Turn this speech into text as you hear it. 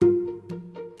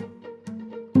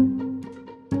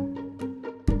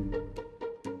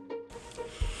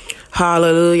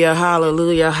Hallelujah,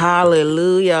 hallelujah,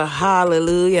 hallelujah,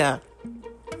 hallelujah.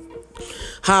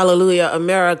 Hallelujah,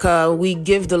 America. We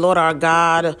give the Lord our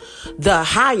God the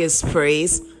highest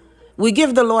praise. We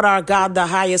give the Lord our God the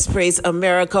highest praise,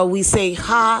 America. We say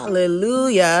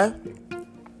hallelujah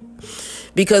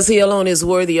because he alone is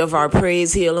worthy of our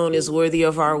praise. He alone is worthy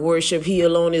of our worship. He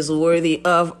alone is worthy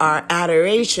of our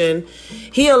adoration.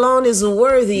 He alone is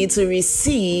worthy to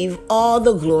receive all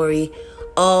the glory,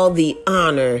 all the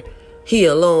honor. He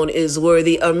alone is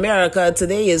worthy. America,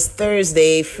 today is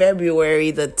Thursday,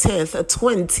 February the 10th,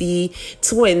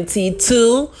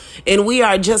 2022. And we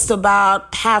are just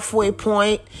about halfway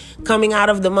point coming out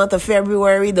of the month of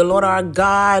February. The Lord our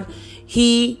God,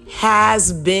 he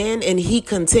has been and he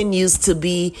continues to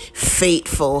be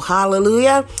faithful.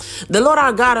 Hallelujah. The Lord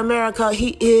our God, America,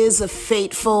 he is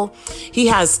faithful. He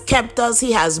has kept us.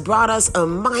 He has brought us a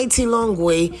mighty long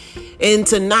way. And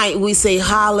tonight we say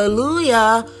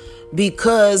hallelujah,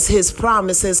 because his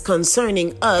promises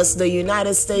concerning us, the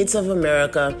United States of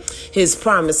America, his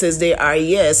promises, they are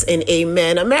yes and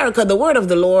amen. America, the word of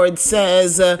the Lord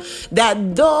says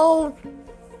that though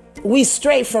we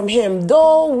stray from him,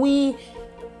 though we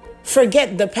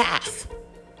forget the path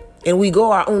and we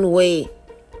go our own way,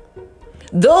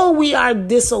 though we are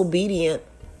disobedient,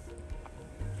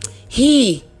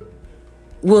 he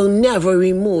will never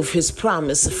remove his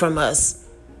promise from us.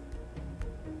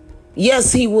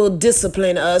 Yes, he will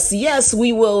discipline us. Yes,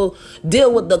 we will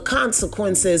deal with the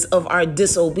consequences of our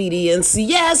disobedience.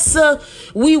 Yes,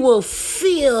 we will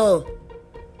feel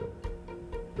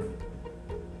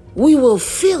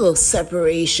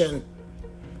separation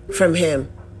from him.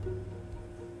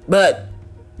 But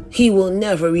he will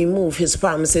never remove his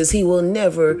promises. He will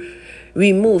never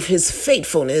remove his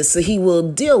faithfulness. He will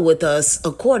deal with us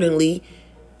accordingly.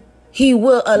 He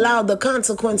will allow the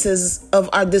consequences of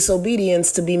our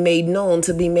disobedience to be made known,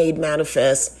 to be made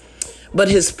manifest. But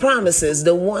his promises,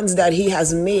 the ones that he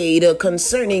has made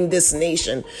concerning this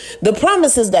nation, the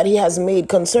promises that he has made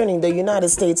concerning the United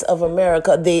States of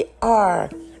America, they are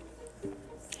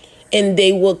and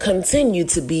they will continue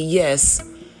to be yes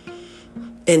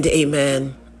and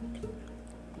amen.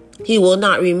 He will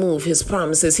not remove his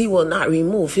promises. He will not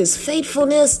remove his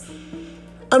faithfulness.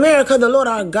 America, the Lord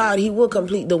our God, he will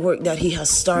complete the work that he has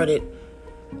started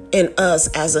in us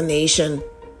as a nation.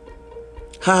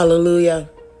 Hallelujah.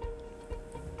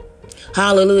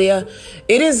 Hallelujah.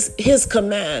 It is his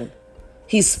command.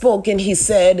 He spoke and he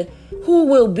said, who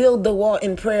will build the wall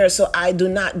in prayer so I do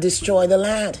not destroy the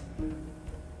land?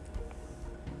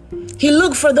 He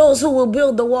looked for those who will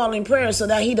build the wall in prayer so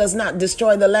that he does not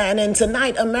destroy the land. And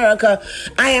tonight, America,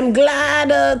 I am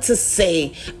glad to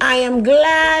say, I am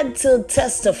glad to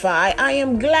testify, I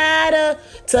am glad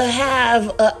to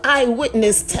have an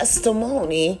eyewitness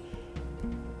testimony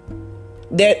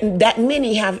that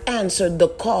many have answered the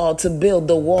call to build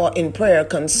the wall in prayer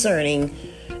concerning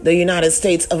the United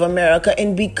States of America.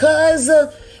 And because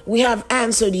we have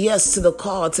answered yes to the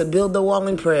call to build the wall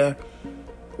in prayer,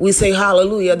 we say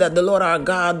hallelujah that the Lord our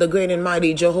God, the great and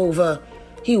mighty Jehovah,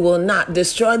 he will not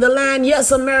destroy the land.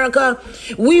 Yes, America,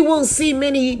 we will see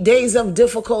many days of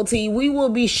difficulty. We will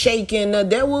be shaken.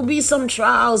 There will be some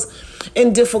trials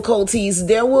and difficulties.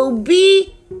 There will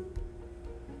be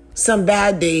some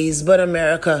bad days. But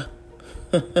America,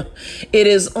 it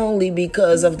is only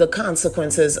because of the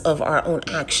consequences of our own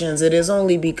actions. It is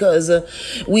only because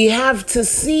we have to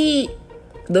see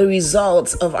the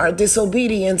results of our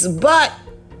disobedience. But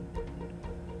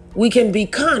we can be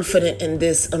confident in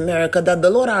this, America, that the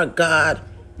Lord our God,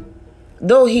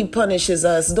 though he punishes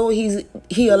us, though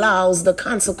he allows the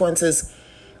consequences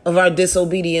of our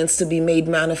disobedience to be made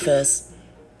manifest,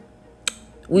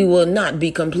 we will not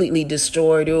be completely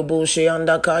destroyed. We will not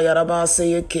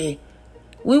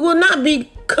be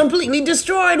completely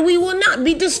destroyed. We will not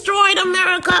be destroyed,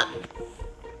 America.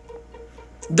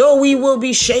 Though we will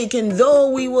be shaken, though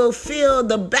we will feel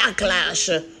the backlash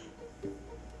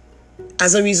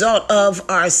as a result of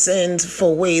our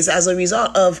sinful ways, as a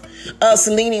result of us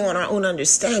leaning on our own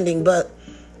understanding. But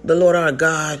the Lord our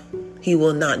God, he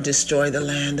will not destroy the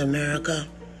land, America.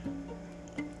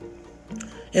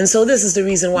 And so this is the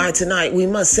reason why tonight we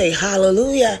must say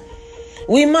hallelujah.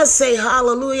 We must say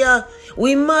hallelujah.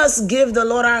 We must give the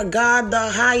Lord our God the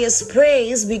highest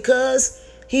praise because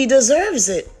he deserves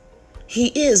it. He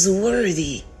is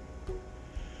worthy.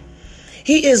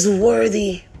 He is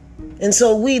worthy. And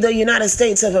so we, the United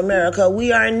States of America,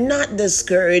 we are not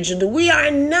discouraged. We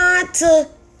are not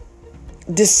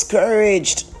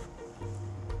discouraged.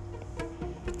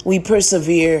 We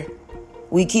persevere.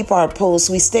 We keep our post.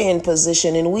 We stay in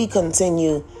position and we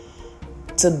continue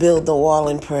to build the wall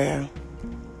in prayer.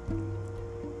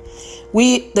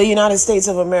 We, the United States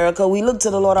of America, we look to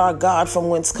the Lord our God from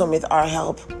whence cometh our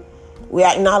help. We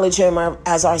acknowledge him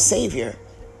as our Savior.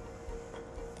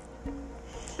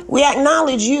 We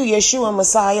acknowledge you, Yeshua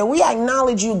Messiah. We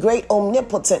acknowledge you, great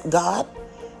omnipotent God,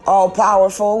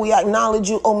 all-powerful. We acknowledge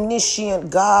you, omniscient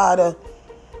God,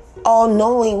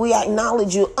 all-knowing. We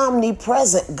acknowledge you,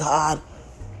 omnipresent God.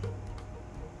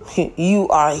 You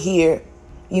are here.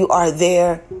 You are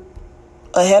there,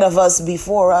 ahead of us,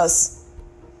 before us.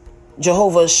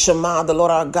 Jehovah Shammah, the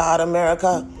Lord our God,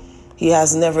 America, he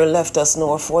has never left us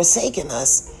nor forsaken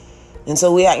us. And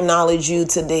so we acknowledge you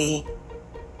today,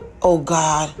 oh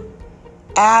God,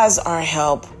 as our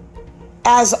help,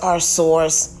 as our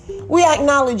source. We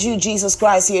acknowledge you, Jesus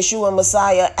Christ, Yeshua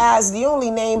Messiah, as the only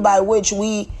name by which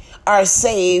we are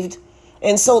saved.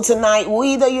 And so tonight,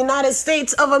 we, the United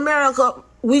States of America,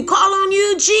 we call on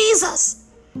you, Jesus.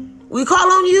 We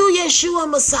call on you, Yeshua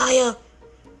Messiah.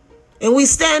 And we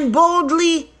stand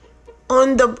boldly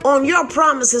on your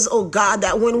promises, oh God,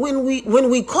 that when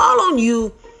we call on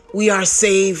you, we are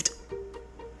saved.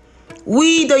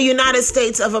 We, the United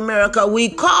States of America, we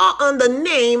call on the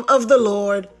name of the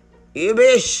Lord. We call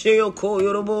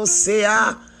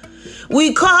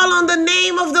on the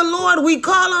name of the Lord. We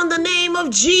call on the name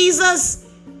of Jesus.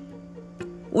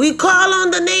 We call on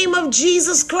the name of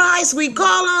Jesus Christ. We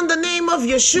call on the name of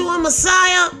Yeshua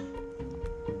Messiah.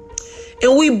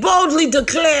 And we boldly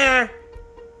declare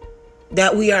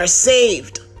that we are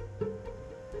saved.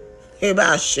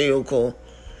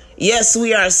 Yes,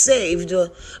 we are saved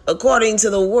according to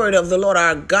the word of the Lord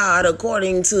our God,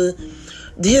 according to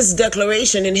his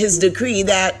declaration and his decree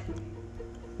that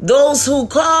those who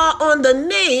call on the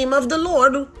name of the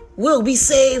Lord will be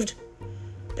saved.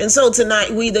 And so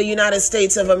tonight, we, the United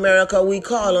States of America, we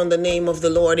call on the name of the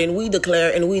Lord and we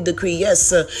declare and we decree,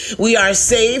 yes, we are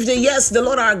saved. Yes, the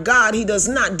Lord our God, he does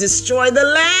not destroy the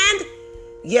land.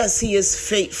 Yes, he is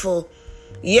faithful.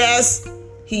 Yes,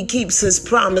 he keeps his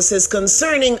promises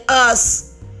concerning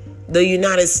us, the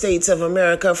United States of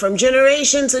America. From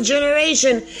generation to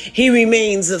generation, he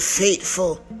remains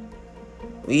faithful.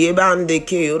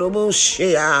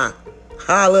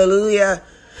 Hallelujah.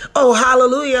 Oh,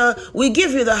 hallelujah. We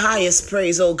give you the highest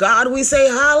praise, oh God. We say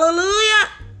hallelujah.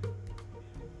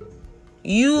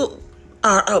 You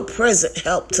are a present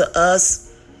help to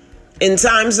us. In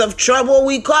times of trouble,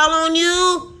 we call on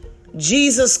you,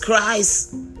 Jesus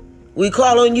Christ. We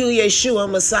call on you, Yeshua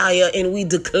Messiah, and we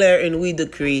declare and we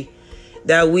decree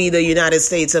that we, the United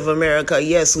States of America,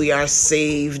 yes, we are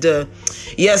saved.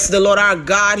 Yes, the Lord our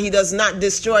God, he does not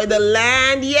destroy the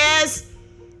land. Yes,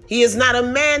 he is not a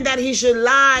man that he should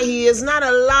lie. He is not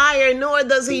a liar, nor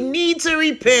does he need to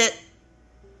repent.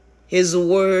 His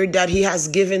word that he has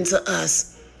given to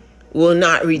us will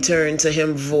not return to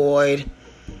him void.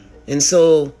 And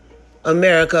so,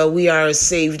 America, we are a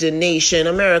saved nation.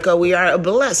 America, we are a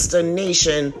blessed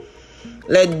nation.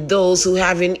 Let those who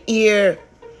have an ear,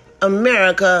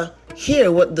 America, hear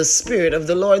what the Spirit of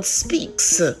the Lord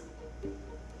speaks.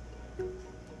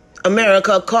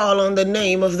 America, call on the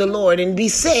name of the Lord and be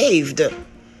saved.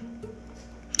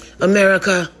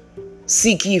 America,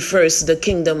 seek ye first the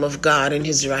kingdom of God and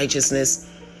his righteousness.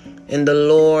 And the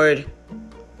Lord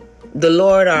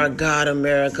our God,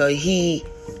 America, he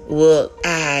will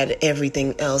add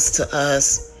everything else to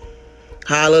us.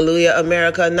 Hallelujah.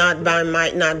 America, not by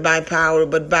might, not by power,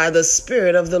 but by the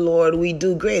Spirit of the Lord, we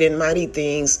do great and mighty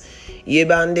things.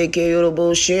 Some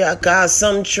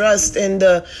trust in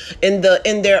their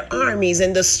armies,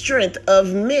 in the strength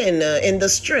of men, in the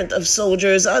strength of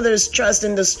soldiers. Others trust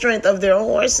in the strength of their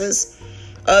horses.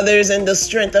 Others in the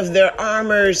strength of their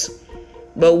armors.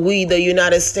 But we, the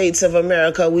United States of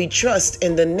America, we trust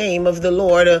in the name of the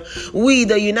Lord. We,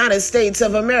 the United States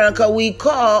of America, we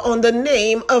call on the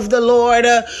name of the Lord.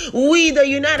 We, the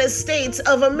United States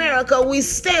of America, we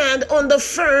stand on the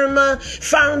firm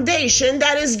foundation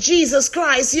that is Jesus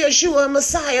Christ, Yeshua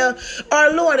Messiah,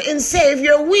 our Lord and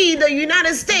Savior. We, the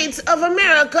United States of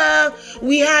America,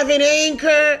 we have an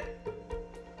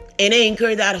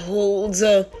anchor that holds.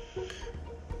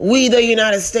 We, the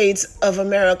United States of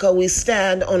America, we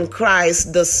stand on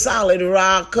Christ, the solid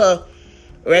rock,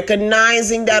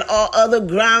 recognizing that all other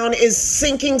ground is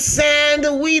sinking sand.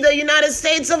 We, the United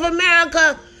States of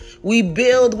America, we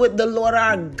build with the Lord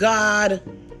our God,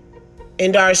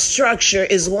 and our structure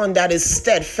is one that is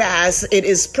steadfast. It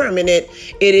is permanent.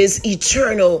 It is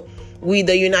eternal. We,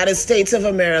 the United States of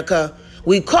America,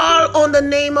 we call on the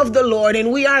name of the Lord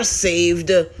and we are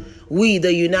saved. We,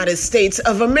 the United States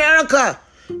of America,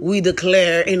 we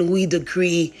declare and we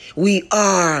decree we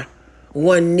are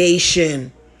one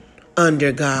nation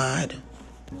under God.